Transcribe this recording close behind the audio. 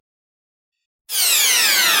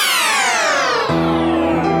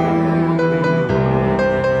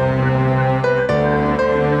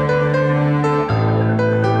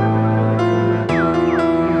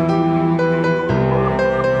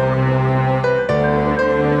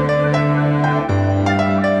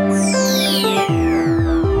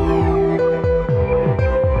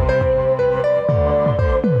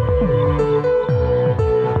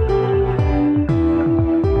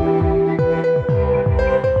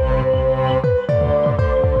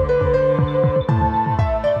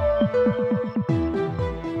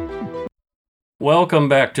Welcome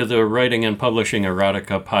back to the Writing and Publishing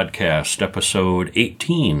Erotica podcast, episode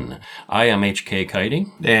 18. I am H.K.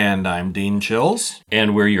 Kiting. And I'm Dean Chills.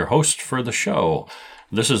 And we're your hosts for the show.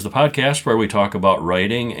 This is the podcast where we talk about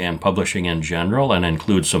writing and publishing in general and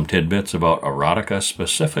include some tidbits about erotica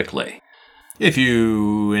specifically. If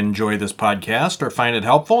you enjoy this podcast or find it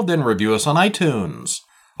helpful, then review us on iTunes.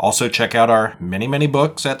 Also check out our many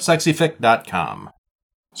books at sexyfic.com.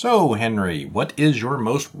 So, Henry, what is your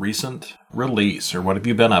most recent release, or what have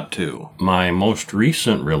you been up to? My most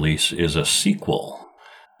recent release is a sequel.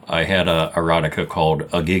 I had a erotica called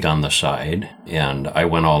A Gig on the Side, and I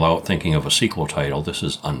went all out thinking of a sequel title. This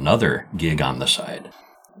is Another Gig on the Side.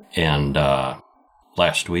 And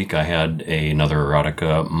last week I had another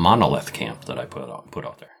erotica, Monolith Camp, that I put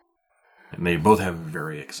out there. And they both have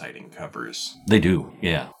very exciting covers. They do,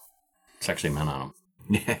 yeah. Sexy men on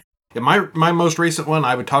them. Yeah. My most recent one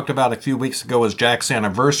I talked about a few weeks ago was Jack's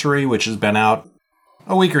Anniversary, which has been out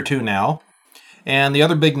a week or two now. And the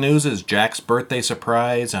other big news is Jack's Birthday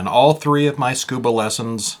Surprise, and all three of my scuba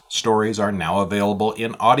lessons stories are now available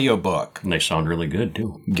in audiobook. And they sound really good,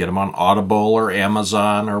 too. Get them on Audible or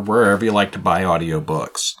Amazon or wherever you like to buy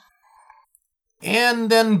audiobooks. And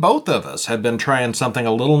then both of us have been trying something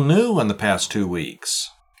a little new in the past 2 weeks.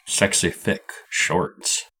 Sexy Fic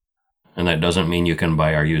shorts. And that doesn't mean you can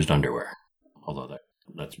buy our used underwear. Although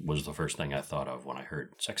that was the first thing I thought of when I heard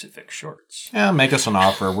Sexy Fic shorts. Yeah, make us an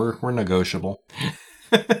offer. We're negotiable.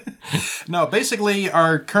 No, basically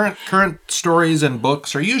our current stories and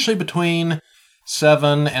books are usually between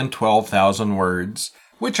 7,000 and 12,000 words,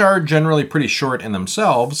 which are generally pretty short in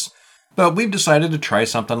themselves, but we've decided to try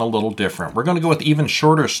something a little different. We're going to go with even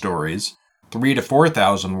shorter stories, 3,000 to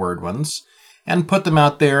 4,000 word ones, and put them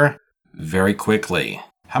out there very quickly.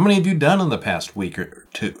 How many have you done in the past week or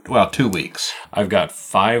two? Well, 2 weeks. I've got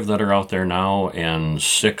 5 that are out there now and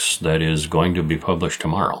 6 that is going to be published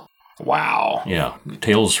tomorrow. Wow. Yeah.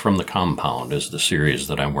 Tales from the Compound is the series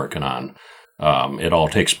that I'm working on. It all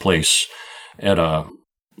takes place at a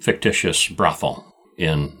fictitious brothel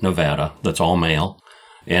in Nevada that's all male.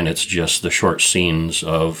 And it's just the short scenes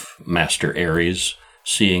of Master Aries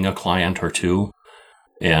seeing a client or two.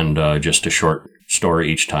 And just a short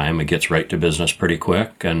story each time. It gets right to business pretty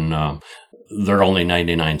quick, and they're only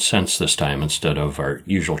 99 cents this time instead of our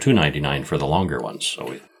usual $2.99 for the longer ones.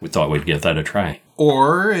 So we thought we'd give that a try.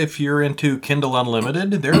 Or if you're into Kindle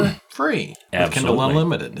Unlimited, they're free. Absolutely. Kindle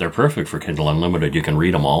Unlimited. They're perfect for Kindle Unlimited. You can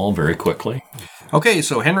read them all very quickly. Okay,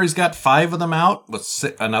 so Henry's got 5 of them out with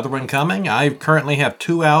another one coming. I currently have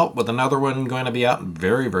 2 out with another one going to be out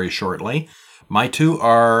very, very shortly. My 2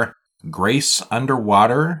 are Grace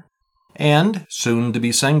Underwater and Soon to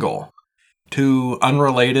Be Single. 2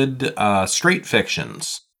 unrelated straight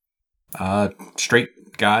fictions. Straight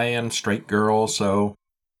guy and straight girl, so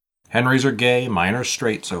Henry's are gay, mine are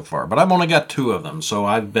straight so far. But I've only got 2 of them, so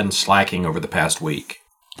I've been slacking over the past week.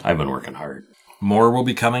 I've been working hard. More will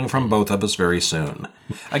be coming from both of us very soon.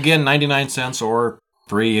 Again, 99 cents or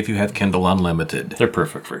free if you have Kindle Unlimited. They're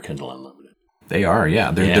perfect for Kindle Unlimited. They are,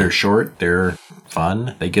 yeah. They're short, they're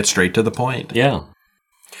fun, they get straight to the point. Yeah.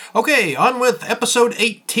 Okay, on with episode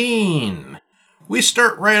 18. We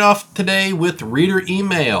start right off today with reader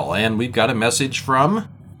email, and we've got a message from,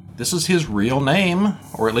 this is his real name,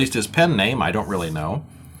 or at least his pen name, I don't really know,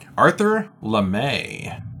 Arthur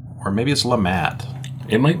LeMay, or maybe it's Lamat.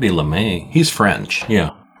 It might be LeMay. He's French.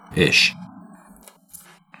 Yeah. Ish.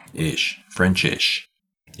 French-ish.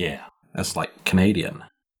 Yeah. That's like Canadian.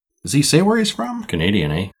 Does he say where he's from?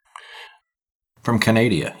 Canadian, eh? From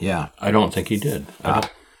Canada, yeah. I don't think he did.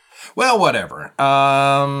 Well, whatever.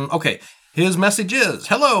 Okay. His message is,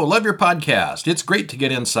 hello, love your podcast. It's great to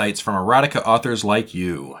get insights from erotica authors like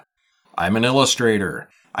you. I'm an illustrator.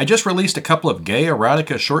 I just released a couple of gay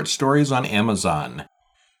erotica short stories on Amazon.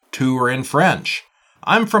 2 are in French.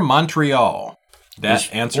 I'm from Montreal.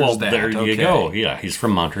 That answers that. There you go. Yeah, he's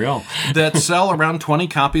from Montreal. That sell around 20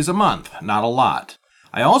 copies a month. Not a lot.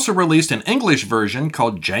 I also released an English version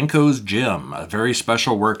called Janko's Gym, a very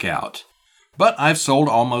special workout. But I've sold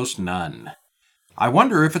almost none. I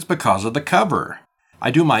wonder if it's because of the cover.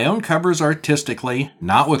 I do my own covers artistically,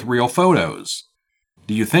 not with real photos.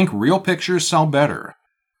 Do you think real pictures sell better?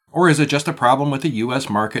 Or is it just a problem with the U.S.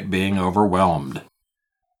 market being overwhelmed?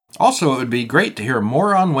 Also, it would be great to hear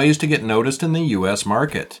more on ways to get noticed in the U.S.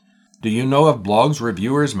 market. Do you know of blogs,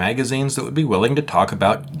 reviewers, magazines that would be willing to talk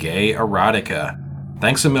about gay erotica?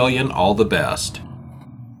 Thanks a million, all the best.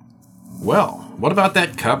 Well, what about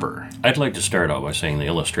that cover? I'd like to start out by saying the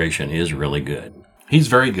illustration is really good. He's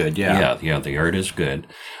very good, yeah. Yeah, the art is good.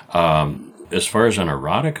 As far as an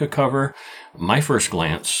erotica cover, my first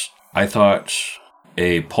glance, I thought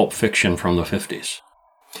a pulp fiction from the 50s.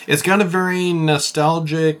 It's got a very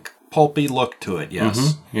nostalgic, pulpy look to it, yes.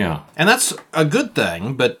 Mm-hmm. Yeah. And that's a good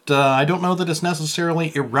thing, but I don't know that it's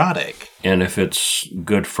necessarily erotic. And if it's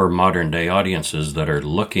good for modern-day audiences that are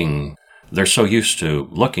looking, they're so used to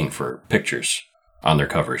looking for pictures on their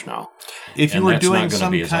covers now. If you were doing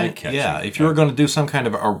some kind, if you were going to do some kind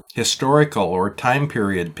of a historical or time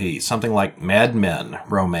period piece, something like Mad Men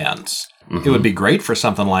romance, it would be great for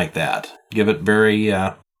something like that. Give it very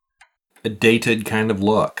a dated kind of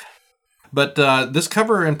look. But this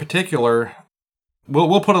cover in particular,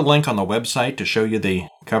 we'll put a link on the website to show you the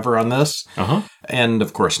cover on this, and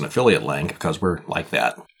of course an affiliate link because we're like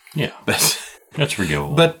that. Yeah, but that's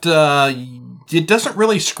forgivable. But it doesn't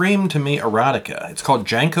really scream to me erotica. It's called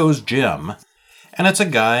Janko's Gym, and it's a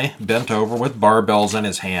guy bent over with barbells in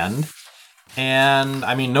his hand. And,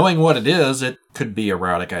 I mean, knowing what it is, it could be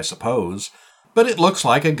erotic, I suppose. But it looks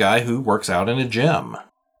like a guy who works out in a gym.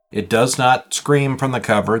 It does not scream from the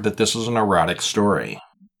cover that this is an erotic story.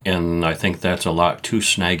 And I think that's a lot to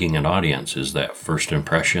snagging an audience, is that first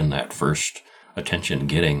impression, that first attention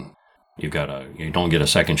getting. You don't get a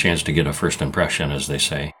second chance to get a first impression, as they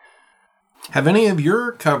say. Have any of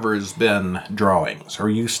your covers been drawings, or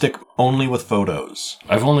you stick only with photos?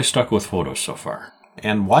 I've only stuck with photos so far.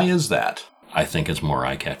 And why is that? I think it's more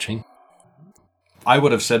eye-catching. I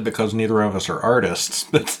would have said because neither of us are artists,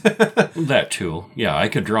 but... That too. Yeah, I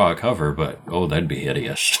could draw a cover, but, that'd be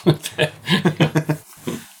hideous.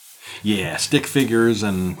 Yeah, stick figures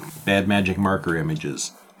and bad magic marker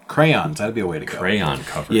images. Crayons, that'd be a way to go. Crayon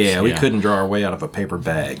covers. Yeah, we couldn't draw our way out of a paper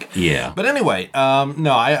bag. Yeah. But anyway,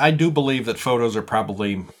 no, I do believe that photos are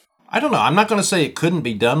probably... I don't know, I'm not going to say it couldn't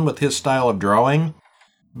be done with his style of drawing,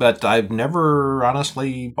 but I've never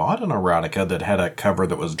honestly bought an erotica that had a cover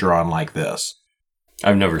that was drawn like this.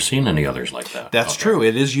 I've never seen any others like that. That's true.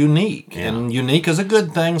 It is unique. Yeah. And unique is a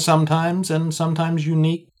good thing sometimes, and sometimes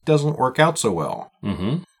unique doesn't work out so well.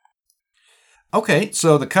 Mm-hmm. Okay,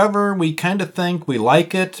 so the cover, we kind of think we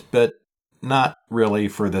like it, but not really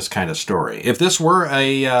for this kind of story. If this were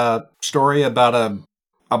a story about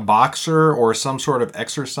a boxer or some sort of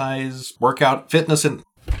exercise, workout, fitness, and...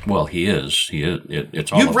 Well, he is.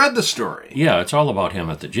 It's all. You've read the story. Yeah, it's all about him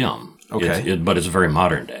at the gym. Okay. But it's very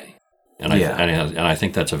modern day. And I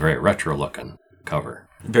think that's a very retro-looking cover.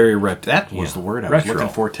 Very retro. That was the word I was looking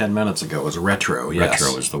for 10 minutes ago, was retro, yes.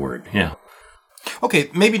 Retro is the word, yeah.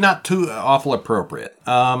 Okay, maybe not too awful appropriate.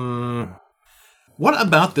 What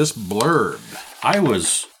about this blurb? I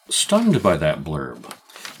was stunned by that blurb.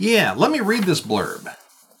 Yeah, let me read this blurb.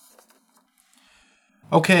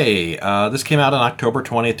 Okay, this came out on October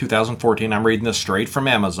 20th, 2014. I'm reading this straight from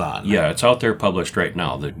Amazon. Yeah, it's out there published right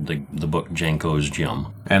now, the book Janko's Gym.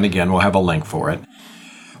 And again, we'll have a link for it.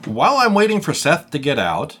 While I'm waiting for Seth to get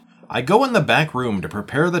out, I go in the back room to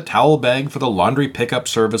prepare the towel bag for the laundry pickup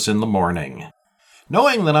service in the morning.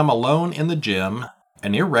 Knowing that I'm alone in the gym,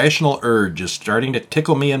 an irrational urge is starting to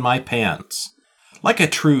tickle me in my pants. Like a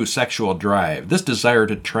true sexual drive, this desire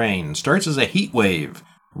to train starts as a heat wave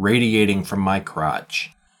radiating from my crotch.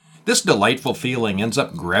 This delightful feeling ends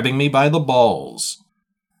up grabbing me by the balls.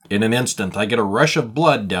 In an instant, I get a rush of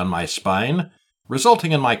blood down my spine,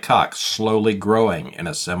 resulting in my cock slowly growing in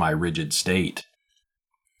a semi-rigid state.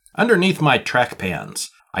 Underneath my track pants,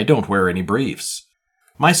 I don't wear any briefs.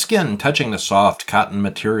 My skin touching the soft cotton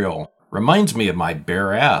material reminds me of my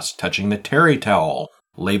bare ass touching the terry towel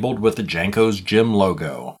labeled with the Janko's Gym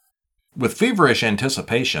logo. With feverish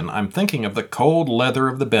anticipation, I'm thinking of the cold leather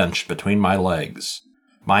of the bench between my legs,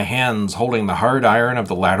 my hands holding the hard iron of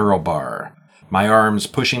the lateral bar, my arms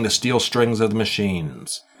pushing the steel strings of the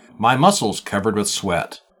machines, my muscles covered with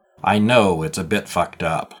sweat. I know it's a bit fucked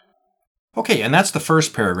up. Okay, and that's the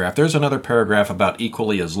first paragraph. There's another paragraph about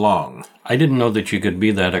equally as long. I didn't know that you could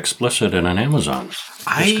be that explicit in an Amazon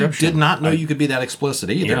description. I did not know you could be that explicit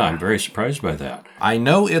either. Yeah, I'm very surprised by that. I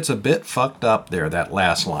know it's a bit fucked up there, that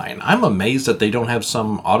last line. I'm amazed that they don't have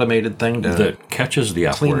some automated thing that catches the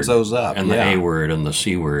F word. Cleans those up. And the A word and the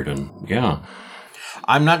C word, and yeah.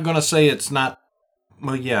 I'm not going to say it's not...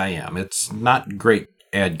 Well, yeah, I am. It's not great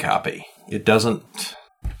ad copy. It doesn't...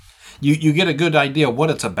 You get a good idea what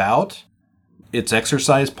it's about. It's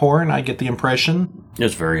exercise porn, I get the impression.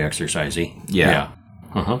 It's very exercisey. Yeah.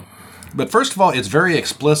 Uh-huh. But first of all, it's very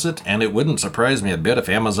explicit, and it wouldn't surprise me a bit if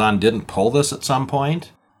Amazon didn't pull this at some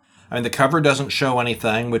point. I mean, the cover doesn't show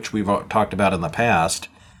anything, which we've talked about in the past,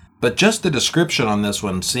 but just the description on this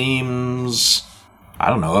one seems... I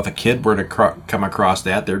don't know, if a kid were to come across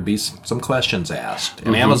that, there'd be some questions asked.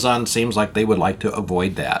 And Amazon seems like they would like to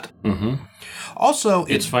avoid that. Mm-hmm. Also,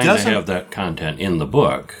 It's fine to have that content in the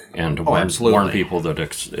book and to warn people that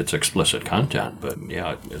it's explicit content. But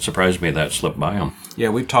yeah, it surprised me that slipped by them. Yeah,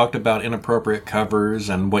 we've talked about inappropriate covers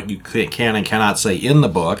and what you can and cannot say in the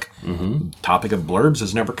book. Mm-hmm. The topic of blurbs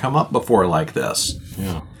has never come up before like this.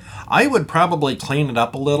 Yeah. I would probably clean it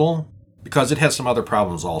up a little because it has some other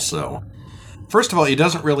problems also. First of all, it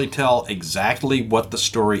doesn't really tell exactly what the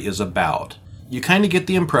story is about. You kind of get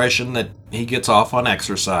the impression that he gets off on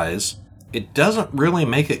exercise. It doesn't really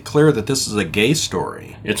make it clear that this is a gay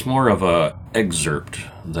story. It's more of a excerpt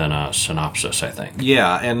than a synopsis, I think.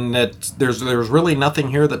 Yeah, and there's really nothing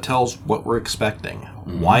here that tells what we're expecting.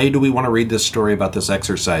 Mm-hmm. Why do we want to read this story about this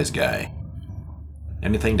exercise guy?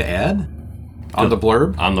 Anything to add on the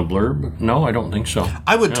blurb? On the blurb? No, I don't think so.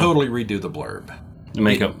 I would totally redo the blurb.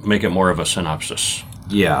 Make it more of a synopsis.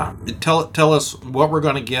 Yeah. Tell us what we're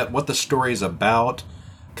going to get, what the story's about.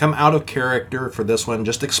 Come out of character for this one.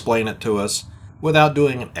 Just explain it to us without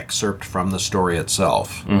doing an excerpt from the story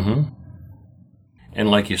itself. Mm-hmm. And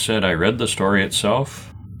like you said, I read the story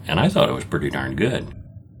itself, and I thought it was pretty darn good.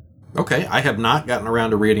 Okay, I have not gotten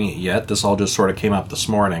around to reading it yet. This all just sort of came up this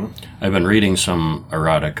morning. I've been reading some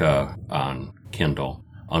erotica on Kindle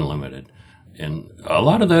Unlimited, and a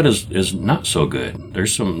lot of that is not so good.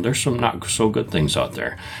 There's some not so good things out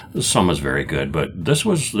there. Some is very good, but this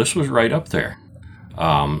was right up there.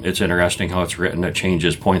 It's interesting how it's written. It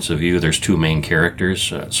changes points of view. There's two main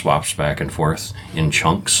characters. It swaps back and forth in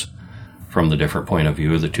chunks from the different point of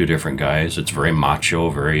view of the two different guys. It's very macho,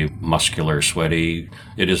 very muscular, sweaty.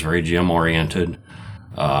 It is very gym-oriented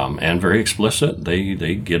and very explicit.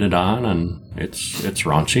 They get it on, and it's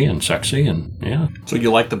raunchy and sexy, and yeah. So you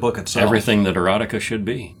like the book itself? Everything that erotica should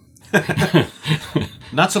be.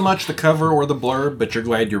 Not so much the cover or the blurb, but you're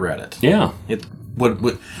glad you read it. Yeah.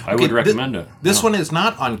 I would recommend it. This one is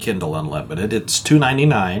not on Kindle Unlimited. It's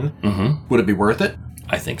 $2.99. Mm-hmm. Would it be worth it?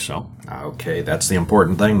 I think so. Okay, that's the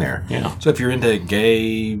important thing there. Yeah. So if you're into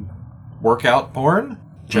gay workout porn,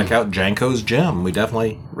 check out Janko's Gym. We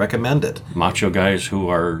definitely recommend it. Macho guys who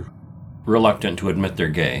are reluctant to admit they're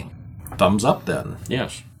gay. Thumbs up then.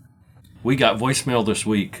 Yes. We got voicemail this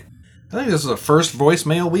week. I think this is the first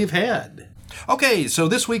voicemail we've had. Okay, so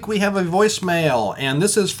this week we have a voicemail, and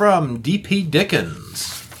this is from D.P.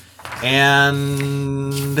 Dickens.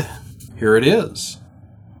 And here it is.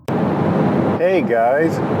 Hey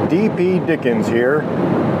guys, D.P. Dickens here.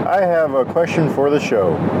 I have a question for the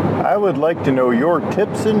show. I would like to know your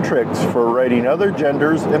tips and tricks for writing other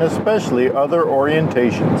genders and especially other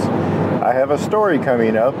orientations. I have a story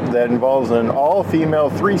coming up that involves an all-female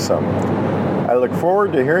threesome. I look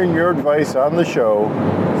forward to hearing your advice on the show.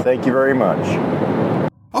 Thank you very much.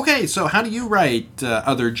 Okay, so how do you write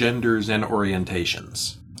other genders and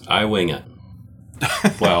orientations? I wing it.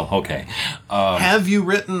 Well, okay. Have you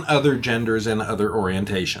written other genders and other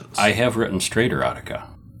orientations? I have written straight erotica.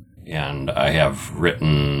 And I have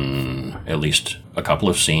written at least a couple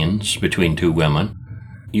of scenes between two women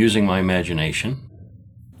using my imagination.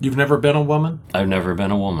 You've never been a woman? I've never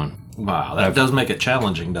been a woman. Wow, that does make it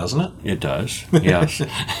challenging, doesn't it? It does, yes.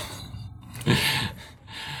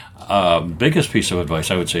 Biggest piece of advice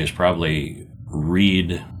I would say is probably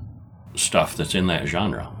read stuff that's in that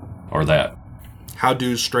genre, or that. How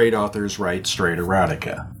do straight authors write straight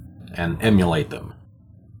erotica and emulate them?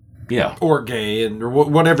 Yeah. Or gay, or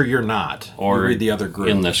whatever you're not. Or you read the other group.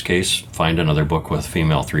 In this case, find another book with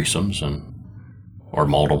female threesomes or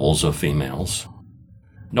multiples of females.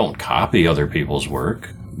 Don't copy other people's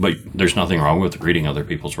work, but there's nothing wrong with reading other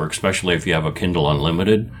people's work, especially if you have a Kindle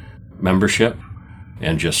Unlimited membership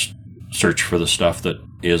and just search for the stuff that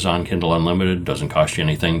is on Kindle Unlimited. Doesn't cost you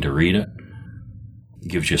anything to read it.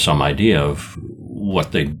 Gives you some idea of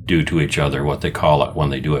what they do to each other, what they call it when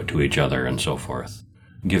they do it to each other, and so forth.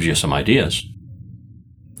 Gives you some ideas.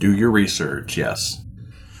 Do your research, yes.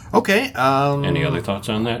 Okay. Any other thoughts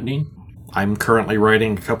on that, Dean? I'm currently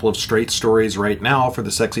writing a couple of straight stories right now for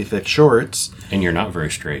the Sexy Fix Shorts. And you're not very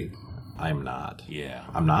straight. I'm not. Yeah.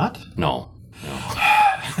 I'm not? No.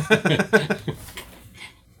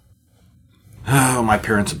 Oh, my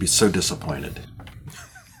parents would be so disappointed.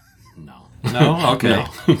 No. No? Okay.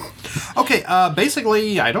 No. Okay,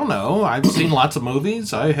 basically, I don't know. I've seen lots of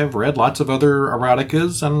movies. I have read lots of other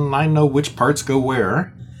eroticas, and I know which parts go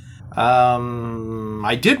where.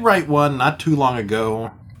 I did write one not too long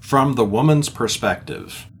ago from the woman's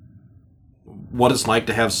perspective. What it's like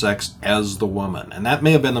to have sex as the woman. And that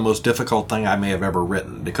may have been the most difficult thing I may have ever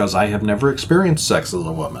written, because I have never experienced sex as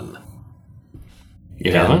a woman.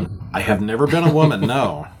 You haven't? I have never been a woman,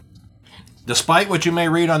 no. Despite what you may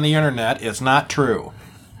read on the internet, it's not true.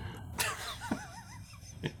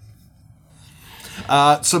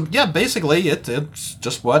 So yeah, basically it's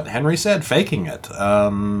just what Henry said, faking it.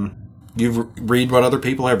 You read what other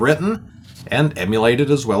people have written and emulate it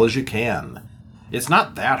as well as you can. It's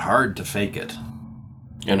not that hard to fake it.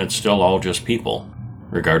 And it's still all just people,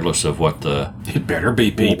 regardless of what the... It better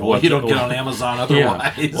be people. You don't get on Amazon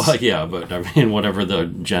otherwise. Yeah. Well, yeah, but I mean, whatever the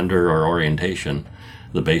gender or orientation,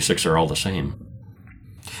 the basics are all the same.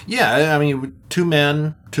 Yeah, I mean, 2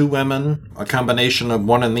 men, 2 women, a combination of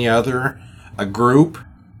one and the other, a group.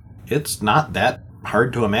 It's not that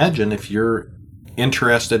hard to imagine if you're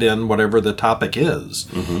interested in whatever the topic is.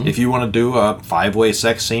 Mm-hmm. If you want to do a 5-way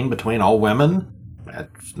sex scene between all women,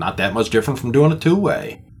 that's not that much different from doing a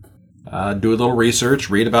 2-way. Do a little research,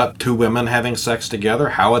 read about 2 women having sex together,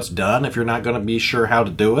 how it's done if you're not going to be sure how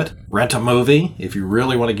to do it. Rent a movie if you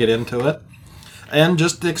really want to get into it. And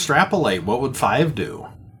just extrapolate. What would 5 do?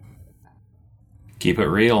 Keep it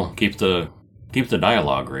real. Keep the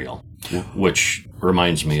dialogue real. Which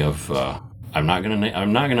reminds me of I'm not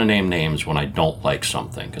gonna name names when I don't like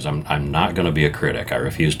something, because I'm not gonna be a critic. I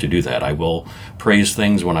refuse to do that. I will praise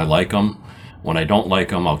things when I like them. When I don't like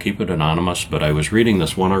them, I'll keep it anonymous. But I was reading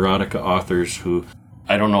this one erotica authors who,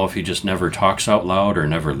 I don't know if he just never talks out loud or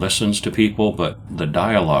never listens to people, but the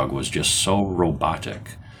dialogue was just so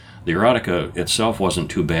robotic. The erotica itself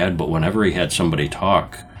wasn't too bad, but whenever he had somebody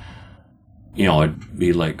talk, it'd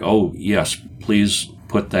be like, oh, yes, please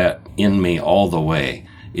put that in me all the way.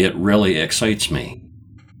 It really excites me.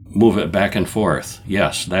 Move it back and forth.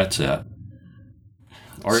 Yes, that's it.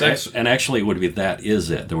 And actually it would be, that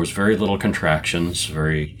is it. There was very little contractions.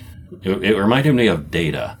 It reminded me of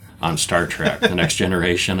Data on Star Trek, The Next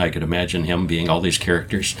Generation. I could imagine him being all these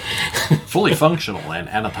characters. Fully functional and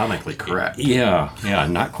anatomically correct. Yeah,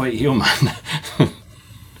 not quite human.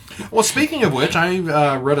 Well, speaking of which, I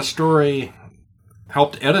read a story,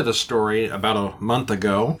 helped edit a story about a month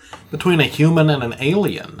ago between a human and an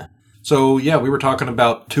alien. So, yeah, we were talking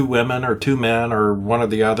about 2 women or 2 men or one or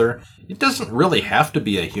the other. It doesn't really have to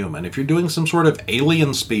be a human. If you're doing some sort of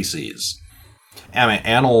alien species, I mean,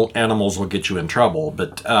 animals will get you in trouble,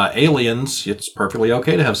 but aliens, it's perfectly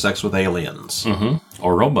okay to have sex with aliens. Mm-hmm.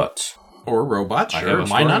 Or robots. Or robots, sure.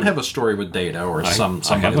 Why not have a story with Data or somebody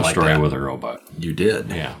like that? I have a story with a robot. You did?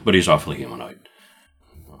 Yeah, but he's awfully humanoid.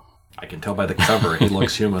 I can tell by the cover he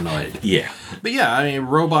looks humanoid. Yeah. But yeah, I mean,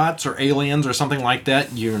 robots or aliens or something like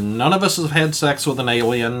that, none of us have had sex with an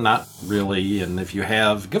alien, not really, and if you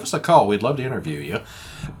have, give us a call. We'd love to interview you.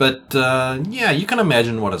 But, yeah, you can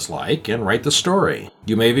imagine what it's like and write the story.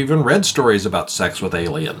 You may have even read stories about sex with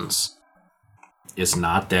aliens. It's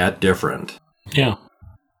not that different. Yeah.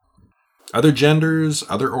 Other genders,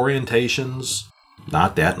 other orientations,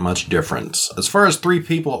 not that much difference. As far as 3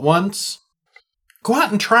 people at once, go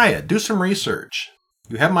out and try it. Do some research.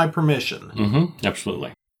 You have my permission. Mm-hmm.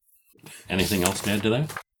 Absolutely. Anything else to add to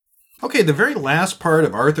that? Okay, the very last part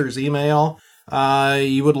of Arthur's email,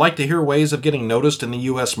 you would like to hear ways of getting noticed in the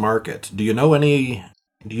U.S. market. Do you know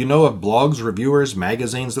of blogs, reviewers,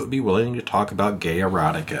 magazines that would be willing to talk about gay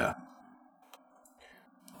erotica?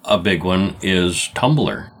 A big one is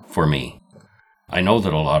Tumblr for me. I know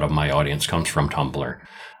that a lot of my audience comes from Tumblr,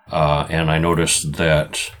 and I noticed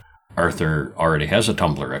that Arthur already has a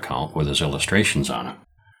Tumblr account with his illustrations on it.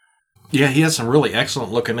 Yeah, he has some really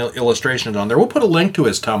excellent looking illustrations on there. We'll put a link to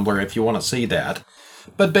his Tumblr if you want to see that.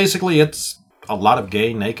 But basically, it's a lot of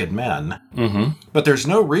gay naked men. Mm-hmm. But there's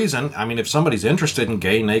no reason, I mean, if somebody's interested in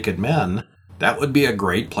gay naked men, that would be a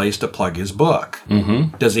great place to plug his book.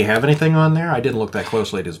 Mm-hmm. Does he have anything on there? I didn't look that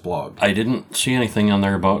closely at his blog. I didn't see anything on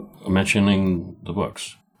there about mentioning the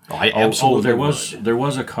books. Oh, I absolutely there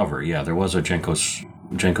was a cover. Yeah, there was a Jenko's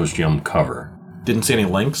Gym cover. Didn't see any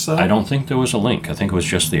links, though? I don't think there was a link. I think it was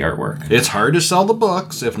just the artwork. It's hard to sell the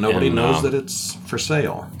books if nobody knows that it's for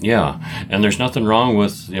sale. Yeah, and there's nothing wrong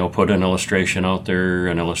with, put an illustration out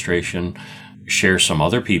there, share some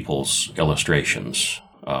other people's illustrations.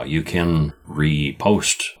 You can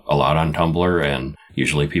repost a lot on Tumblr, and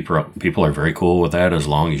usually people are very cool with that as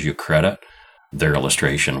long as you credit their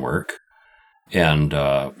illustration work. And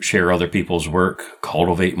share other people's work,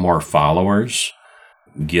 cultivate more followers,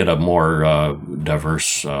 get a more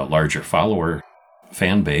diverse, larger follower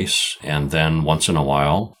fan base, and then once in a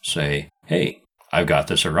while say, hey, I've got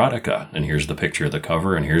this erotica, and here's the picture of the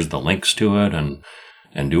cover, and here's the links to it, and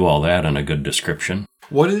do all that in a good description.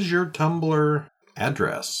 What is your Tumblr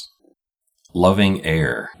address?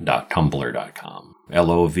 lovingair.tumblr.com.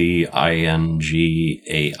 LOVINGAIR.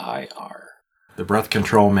 The breath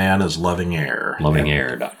control man is Loving Air.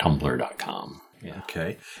 lovingair.tumblr.com. Yeah.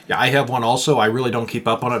 Okay. Yeah, I have one also. I really don't keep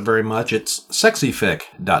up on it very much. It's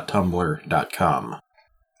sexyfic.tumblr.com.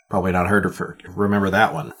 Probably not heard of her. Remember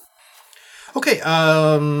that one. Okay,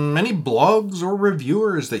 any blogs or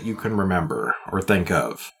reviewers that you can remember or think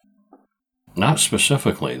of? Not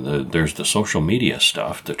specifically. There's the social media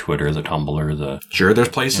stuff, the Twitter, the Tumblr, Sure, there's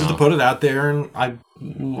places to put it out there, and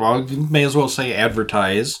you may as well say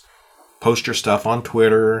advertise. Post your stuff on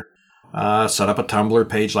Twitter, set up a Tumblr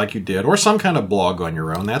page like you did, or some kind of blog on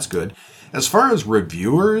your own. That's good. As far as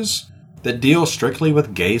reviewers that deal strictly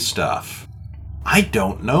with gay stuff, I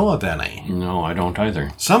don't know of any. No, I don't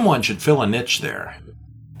either. Someone should fill a niche there.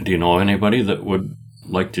 Do you know anybody that would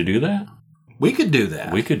like to do that? We could do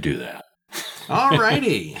that. We could do that.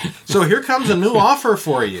 Alrighty. So here comes a new offer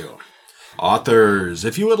for you. Authors,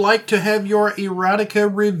 if you would like to have your erotica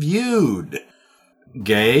reviewed,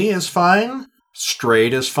 gay is fine,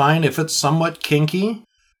 straight is fine if it's somewhat kinky,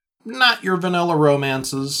 not your vanilla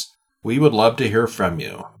romances. We would love to hear from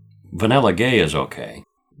you. Vanilla gay is okay.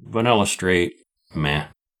 Vanilla straight, meh.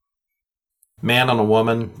 Man and a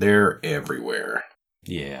woman, they're everywhere.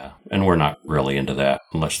 Yeah, and we're not really into that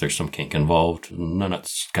unless there's some kink involved, and then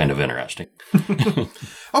it's kind of interesting.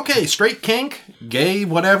 Okay, straight kink, gay,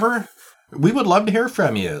 whatever. We would love to hear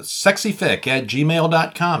from you.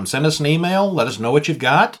 sexyfic@gmail.com. Send us an email, let us know what you've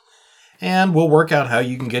got, and we'll work out how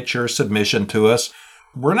you can get your submission to us.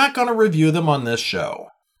 We're not going to review them on this show.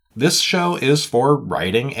 This show is for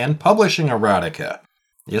writing and publishing erotica.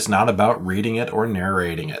 It's not about reading it or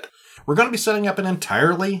narrating it. We're going to be setting up an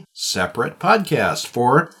entirely separate podcast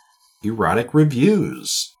for erotic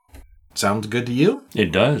reviews. Sounds good to you?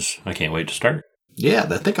 It does. I can't wait to start. Yeah,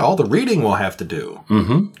 I think all the reading we'll have to do.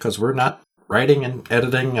 Mm-hmm. Because we're not writing and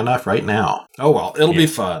editing enough right now. Oh well, it'll be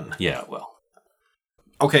fun. Yeah, well.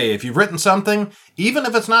 Okay, if you've written something, even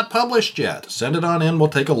if it's not published yet, send it on in, we'll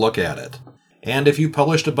take a look at it. And if you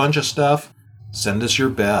published a bunch of stuff, send us your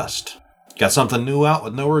best. Got something new out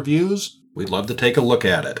with no reviews? We'd love to take a look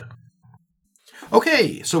at it.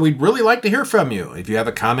 Okay, so we'd really like to hear from you. If you have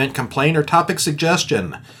a comment, complaint, or topic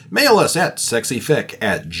suggestion, mail us at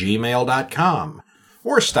sexyfic@gmail.com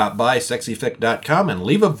or stop by sexyfic.com and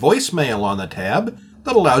leave a voicemail on the tab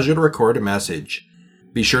that allows you to record a message.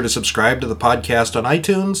 Be sure to subscribe to the podcast on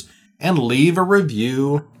iTunes and leave a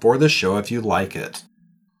review for the show if you like it.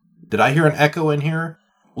 Did I hear an echo in here?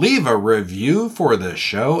 Leave a review for the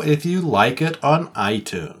show if you like it on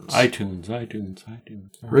iTunes. iTunes.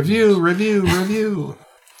 Review.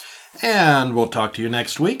 And we'll talk to you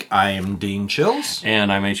next week. I am Dean Chills.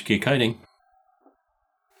 And I'm HK Kiting.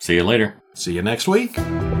 See you later. See you next week.